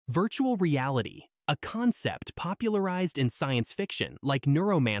Virtual reality, a concept popularized in science fiction like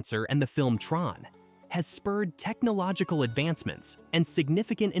Neuromancer and the film Tron, has spurred technological advancements and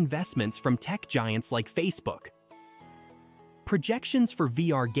significant investments from tech giants like Facebook. Projections for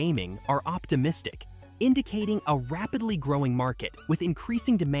VR gaming are optimistic, indicating a rapidly growing market with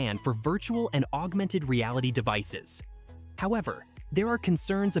increasing demand for virtual and augmented reality devices. However, there are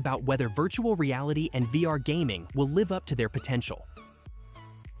concerns about whether virtual reality and VR gaming will live up to their potential.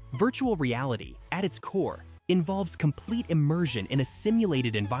 Virtual reality, at its core, involves complete immersion in a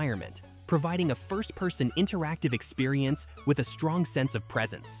simulated environment, providing a first-person interactive experience with a strong sense of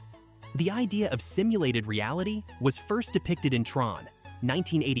presence. The idea of simulated reality was first depicted in Tron,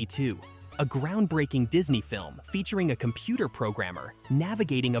 1982, a groundbreaking Disney film featuring a computer programmer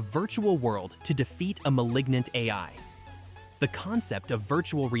navigating a virtual world to defeat a malignant AI. The concept of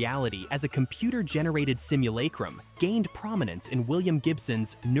virtual reality as a computer-generated simulacrum gained prominence in William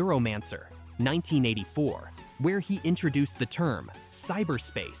Gibson's Neuromancer, 1984, where he introduced the term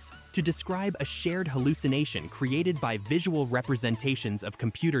cyberspace to describe a shared hallucination created by visual representations of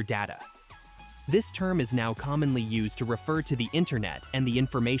computer data. This term is now commonly used to refer to the internet and the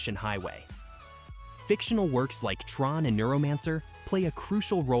information highway. Fictional works like Tron and Neuromancer play a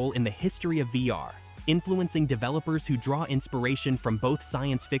crucial role in the history of VR, influencing developers who draw inspiration from both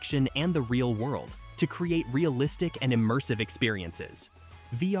science fiction and the real world to create realistic and immersive experiences.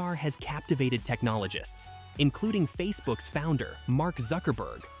 VR has captivated technologists, including Facebook's founder, Mark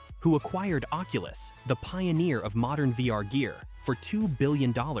Zuckerberg, who acquired Oculus, the pioneer of modern VR gear, for $2 billion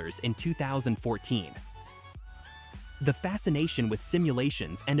in 2014. The fascination with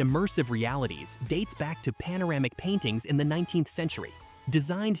simulations and immersive realities dates back to panoramic paintings in the 19th century,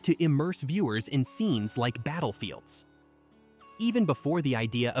 designed to immerse viewers in scenes like battlefields. Even before the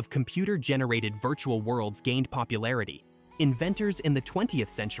idea of computer-generated virtual worlds gained popularity, inventors in the 20th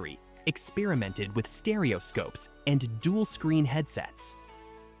century experimented with stereoscopes and dual-screen headsets.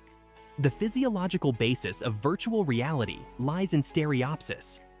 The physiological basis of virtual reality lies in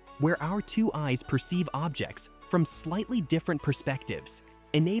stereopsis, where our two eyes perceive objects from slightly different perspectives,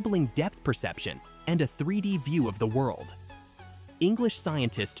 enabling depth perception and a 3D view of the world. English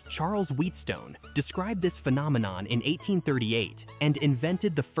scientist Charles Wheatstone described this phenomenon in 1838 and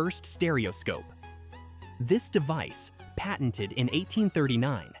invented the first stereoscope. This device, patented in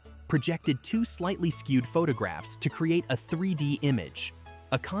 1839, projected two slightly skewed photographs to create a 3D image,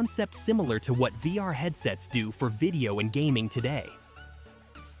 a concept similar to what VR headsets do for video and gaming today.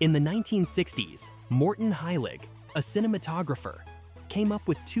 In the 1960s, Morton Heilig, a cinematographer, came up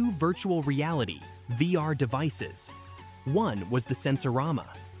with two virtual reality VR devices. One was the Sensorama,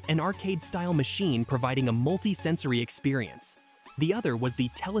 an arcade-style machine providing a multi-sensory experience. The other was the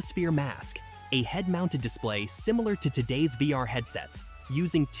Telesphere Mask, a head-mounted display similar to today's VR headsets,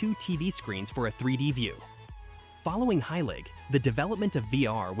 using two TV screens for a 3D view. Following Heilig, the development of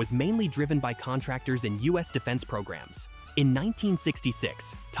VR was mainly driven by contractors in US defense programs. In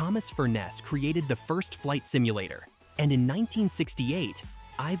 1966, Thomas Furness created the first flight simulator, and in 1968,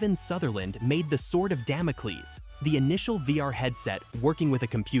 Ivan Sutherland made the Sword of Damocles, the initial VR headset working with a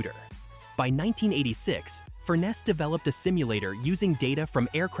computer. By 1986, Furness developed a simulator using data from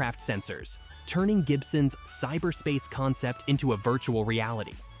aircraft sensors, turning Gibson's cyberspace concept into a virtual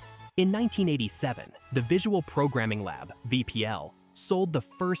reality. In 1987, the Visual Programming Lab, VPL, sold the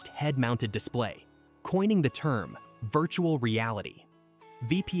first head-mounted display, coining the term virtual reality.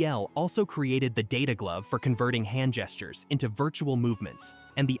 VPL also created the Data Glove for converting hand gestures into virtual movements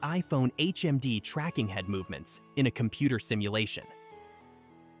and the iPhone HMD tracking head movements in a computer simulation.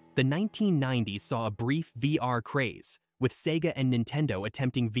 The 1990s saw a brief VR craze, with Sega and Nintendo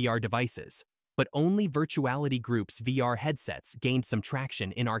attempting VR devices, but only Virtuality Group's VR headsets gained some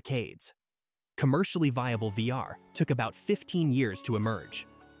traction in arcades. Commercially viable VR took about 15 years to emerge.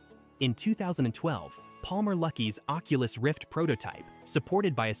 In 2012, Palmer Luckey's Oculus Rift prototype,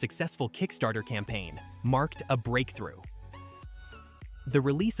 supported by a successful Kickstarter campaign, marked a breakthrough. The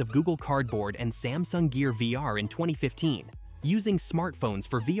release of Google Cardboard and Samsung Gear VR in 2015, using smartphones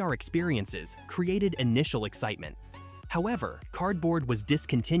for VR experiences, created initial excitement. However, Cardboard was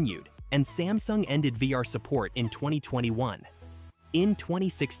discontinued, and Samsung ended VR support in 2021. In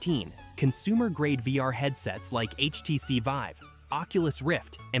 2016, consumer-grade VR headsets like HTC Vive, Oculus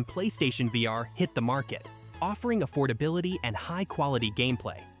Rift, and PlayStation VR hit the market, offering affordability and high-quality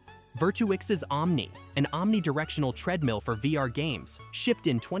gameplay. Virtuix's Omni, an omnidirectional treadmill for VR games, shipped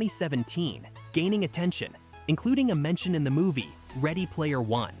in 2017, gaining attention, including a mention in the movie Ready Player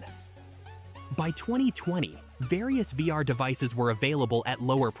One. By 2020, various VR devices were available at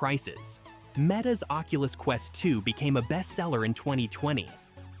lower prices. Meta's Oculus Quest 2 became a bestseller in 2020.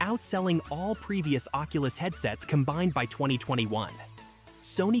 outselling all previous Oculus headsets combined by 2021.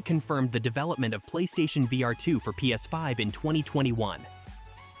 Sony confirmed the development of PlayStation VR 2 for PS5 in 2021.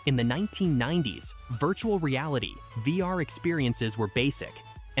 In the 1990s, virtual reality (VR) experiences were basic,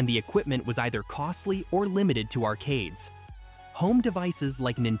 and the equipment was either costly or limited to arcades. Home devices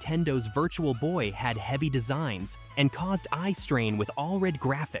like Nintendo's Virtual Boy had heavy designs and caused eye strain with all-red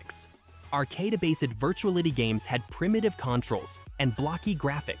graphics. Arcade-based virtuality games had primitive controls and blocky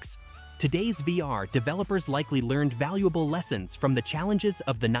graphics. Today's VR developers likely learned valuable lessons from the challenges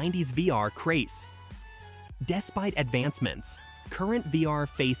of the 90s VR craze. Despite advancements, current VR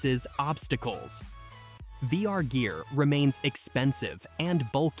faces obstacles. VR gear remains expensive and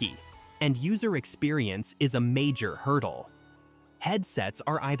bulky, and user experience is a major hurdle. Headsets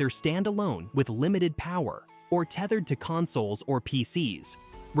are either standalone with limited power or tethered to consoles or PCs,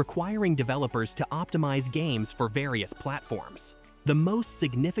 requiring developers to optimize games for various platforms. The most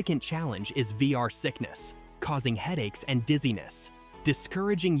significant challenge is VR sickness, causing headaches and dizziness,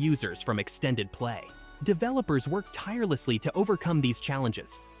 discouraging users from extended play. Developers work tirelessly to overcome these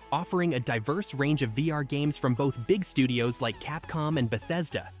challenges, offering a diverse range of VR games from both big studios like Capcom and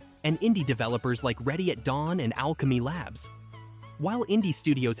Bethesda, and indie developers like Ready at Dawn and Alchemy Labs. While indie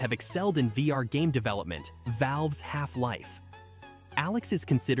studios have excelled in VR game development, Valve's Half-Life Alyx is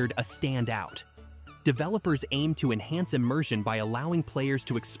considered a standout. Developers aim to enhance immersion by allowing players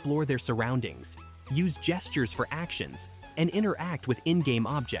to explore their surroundings, use gestures for actions, and interact with in-game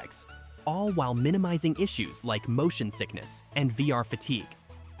objects, all while minimizing issues like motion sickness and VR fatigue.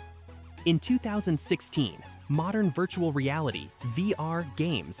 In 2016, modern virtual reality (VR)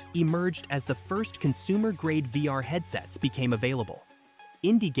 games emerged as the first consumer-grade VR headsets became available.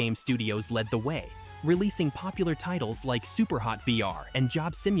 Indie game studios led the way, releasing popular titles like Superhot VR and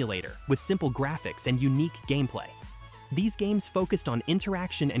Job Simulator with simple graphics and unique gameplay. These games focused on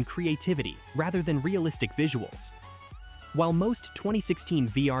interaction and creativity rather than realistic visuals. While most 2016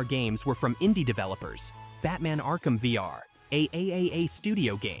 VR games were from indie developers, Batman Arkham VR, a AAA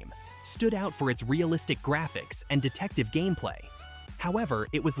studio game, stood out for its realistic graphics and detective gameplay. However,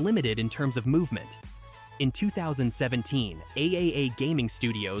 it was limited in terms of movement. In 2017, AAA gaming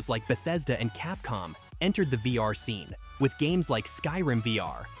studios like Bethesda and Capcom entered the VR scene with games like Skyrim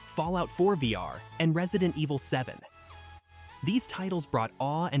VR, Fallout 4 VR, and Resident Evil 7. These titles brought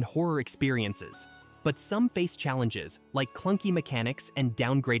awe and horror experiences, but some faced challenges like clunky mechanics and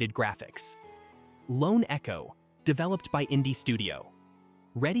downgraded graphics. Lone Echo, developed by indie studio.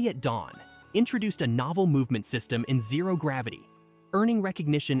 Ready at Dawn introduced a novel movement system in zero gravity, earning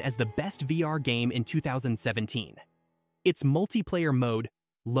recognition as the best VR game in 2017. Its multiplayer mode,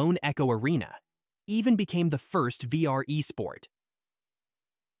 Lone Echo Arena, even became the first VR esport.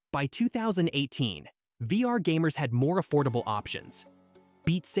 By 2018, VR gamers had more affordable options.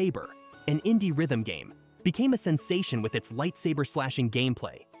 Beat Saber, an indie rhythm game, became a sensation with its lightsaber-slashing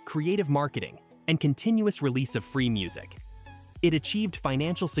gameplay, creative marketing, and continuous release of free music. It achieved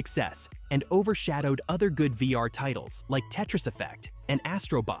financial success and overshadowed other good VR titles like Tetris Effect and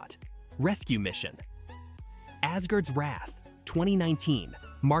Astrobot: Rescue Mission. Asgard's Wrath 2019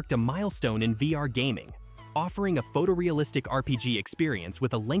 marked a milestone in VR gaming, offering a photorealistic RPG experience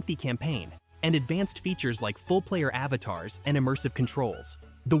with a lengthy campaign and advanced features like full-player avatars and immersive controls.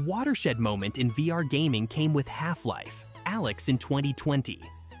 The watershed moment in VR gaming came with Half-Life Alyx in 2020.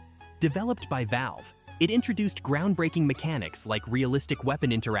 Developed by Valve, it introduced groundbreaking mechanics like realistic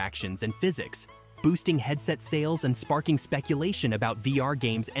weapon interactions and physics, boosting headset sales and sparking speculation about VR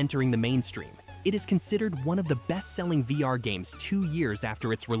games entering the mainstream. It is considered one of the best-selling VR games 2 years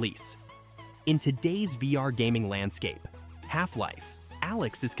after its release. In today's VR gaming landscape, Half-Life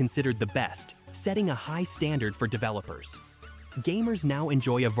Alyx is considered the best, setting a high standard for developers. Gamers now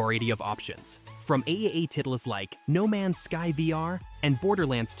enjoy a variety of options, from AAA titles like No Man's Sky VR and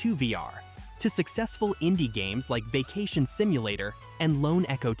Borderlands 2 VR, to successful indie games like Vacation Simulator and Lone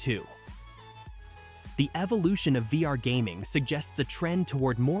Echo 2. The evolution of VR gaming suggests a trend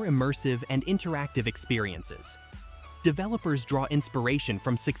toward more immersive and interactive experiences. Developers draw inspiration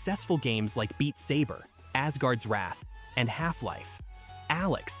from successful games like Beat Saber, Asgard's Wrath, and Half-Life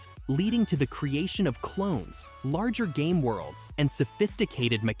Alyx, leading to the creation of clones, larger game worlds, and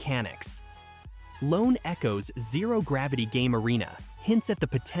sophisticated mechanics. Lone Echo's zero-gravity game arena hints at the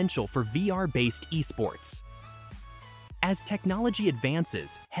potential for VR-based esports. As technology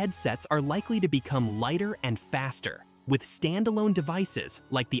advances, headsets are likely to become lighter and faster, with standalone devices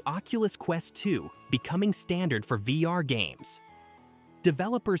like the Oculus Quest 2 becoming standard for VR games.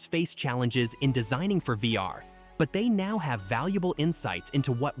 Developers face challenges in designing for VR, but they now have valuable insights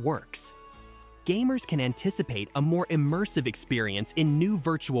into what works. gamers can anticipate a more immersive experience in new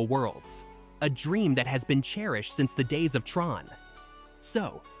virtual worlds, a dream that has been cherished since the days of Tron.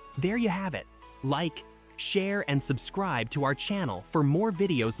 So, there you have it. Like, share, and subscribe to our channel for more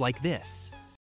videos like this.